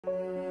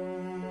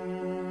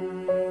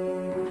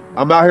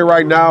I'm out here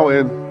right now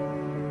in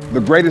the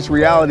greatest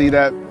reality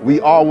that we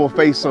all will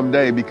face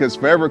someday, because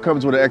forever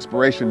comes with an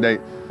expiration date.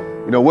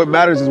 You know, what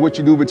matters is what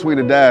you do between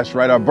the dash,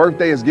 right? Our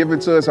birthday is given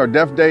to us, our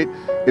death date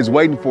is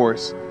waiting for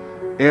us.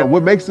 And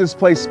what makes this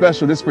place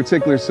special, this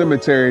particular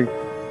cemetery,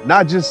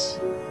 not just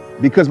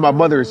because my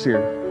mother is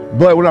here,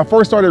 but when I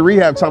first started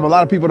rehab time, a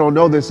lot of people don't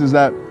know this, is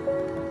that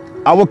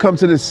I would come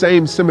to this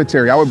same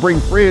cemetery. I would bring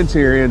friends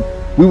here and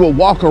we would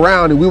walk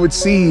around and we would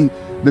see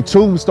the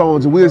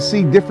tombstones and we would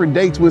see different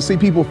dates. We'd see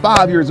people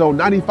 5 years old,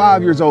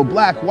 95 years old,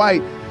 black,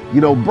 white, you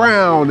know,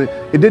 brown.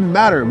 It didn't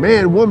matter,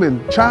 man,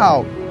 woman,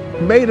 child.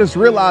 It made us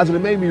realize, and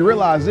it made me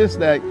realize this,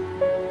 that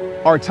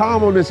our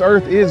time on this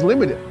earth is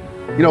limited.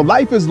 You know,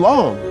 life is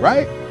long,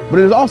 right? But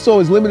it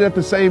also is limited at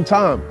the same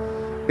time.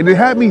 And it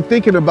had me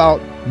thinking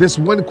about this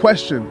one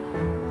question,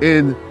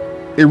 and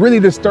it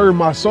really disturbed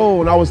my soul.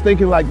 And I was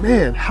thinking like,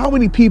 man, how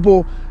many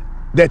people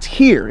that's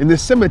here in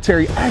this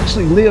cemetery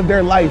actually live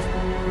their life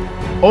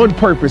on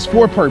purpose,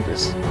 for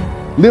purpose,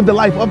 live the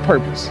life of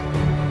purpose?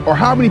 Or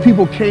how many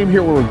people came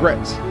here with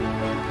regrets?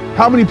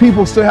 How many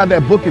people still have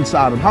that book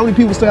inside them? How many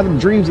people still have them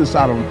dreams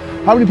inside of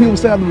them? How many people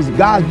still have those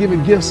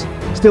God-given gifts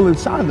still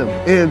inside them?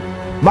 And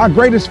my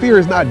greatest fear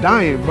is not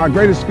dying. My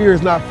greatest fear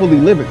is not fully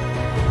living.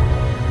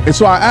 And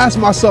so I asked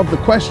myself, the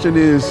question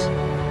is,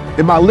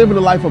 am I living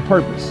a life of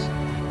purpose?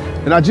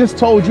 And I just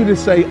told you to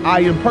say,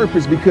 I am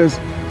purpose, because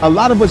a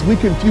lot of us, we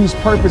confuse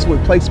purpose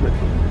with placement.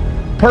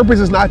 Purpose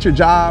is not your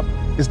job.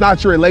 It's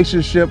not your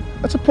relationship.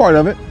 That's a part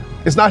of it.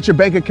 It's not your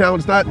bank account.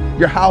 It's not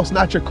your house,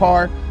 not your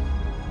car.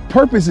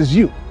 Purpose is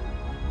you.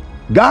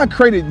 God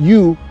created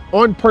you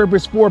on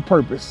purpose, for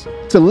purpose,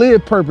 to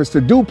live purpose,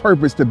 to do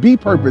purpose, to be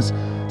purpose,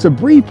 to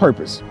breathe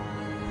purpose.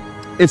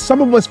 And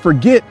some of us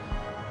forget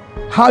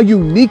how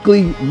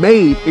uniquely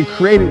made and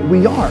created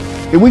we are.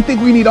 And we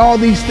think we need all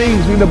these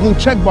things. We need a blue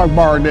check mark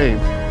by our name.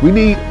 We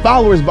need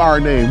followers by our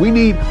name. We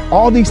need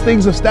all these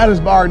things of status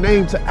by our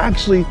name to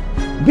actually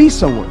be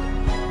someone.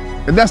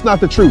 And that's not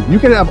the truth. You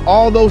can have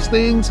all those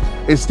things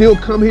and still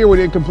come here with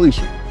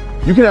incompletion.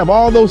 You can have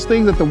all those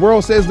things that the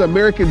world says the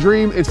American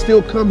dream and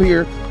still come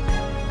here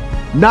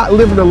not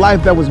living the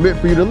life that was meant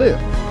for you to live.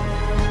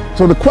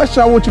 So the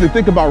question I want you to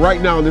think about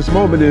right now in this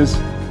moment is,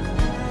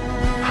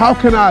 how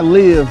can I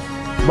live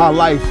my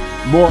life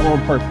more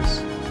on purpose?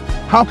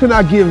 How can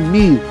I give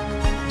me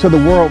to the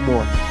world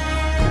more?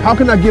 How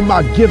can I give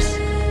my gifts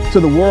to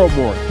the world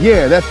more?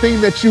 Yeah, that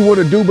thing that you want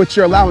to do, but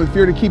you're allowing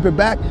fear to keep it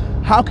back.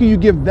 How can you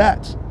give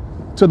that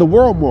to the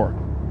world more?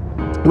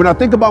 When I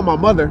think about my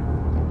mother,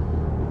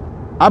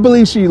 I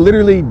believe she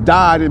literally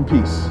died in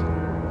peace.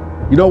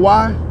 You know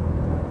why?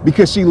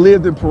 Because she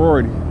lived in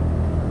priority.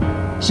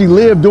 She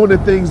lived doing the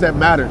things that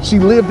mattered. She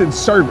lived in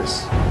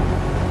service.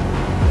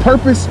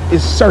 Purpose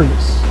is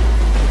service.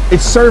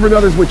 It's serving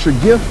others with your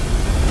gift.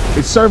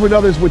 It's serving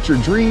others with your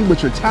dream,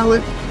 with your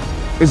talent.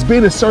 It's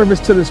being a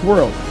service to this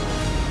world.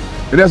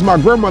 And as my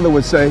grandmother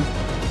would say,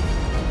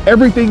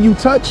 everything you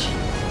touch,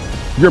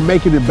 you're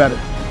making it better.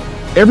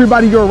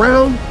 Everybody you're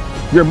around,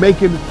 you're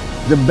making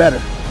them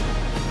better.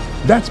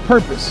 That's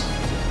purpose.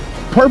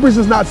 Purpose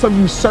is not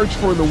something you search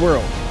for in the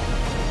world.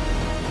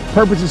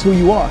 Purpose is who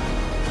you are.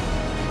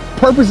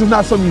 Purpose is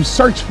not something you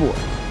search for.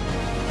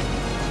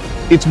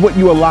 It's what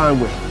you align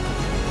with.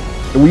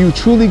 And when you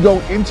truly go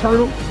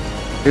internal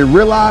and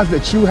realize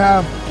that you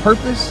have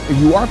purpose and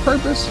you are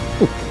purpose,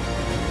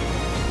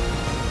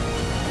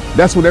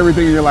 that's when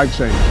everything in your life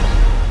changes.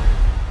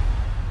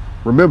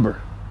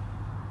 Remember,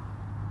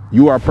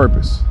 you are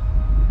purpose.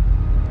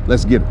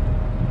 Let's get it.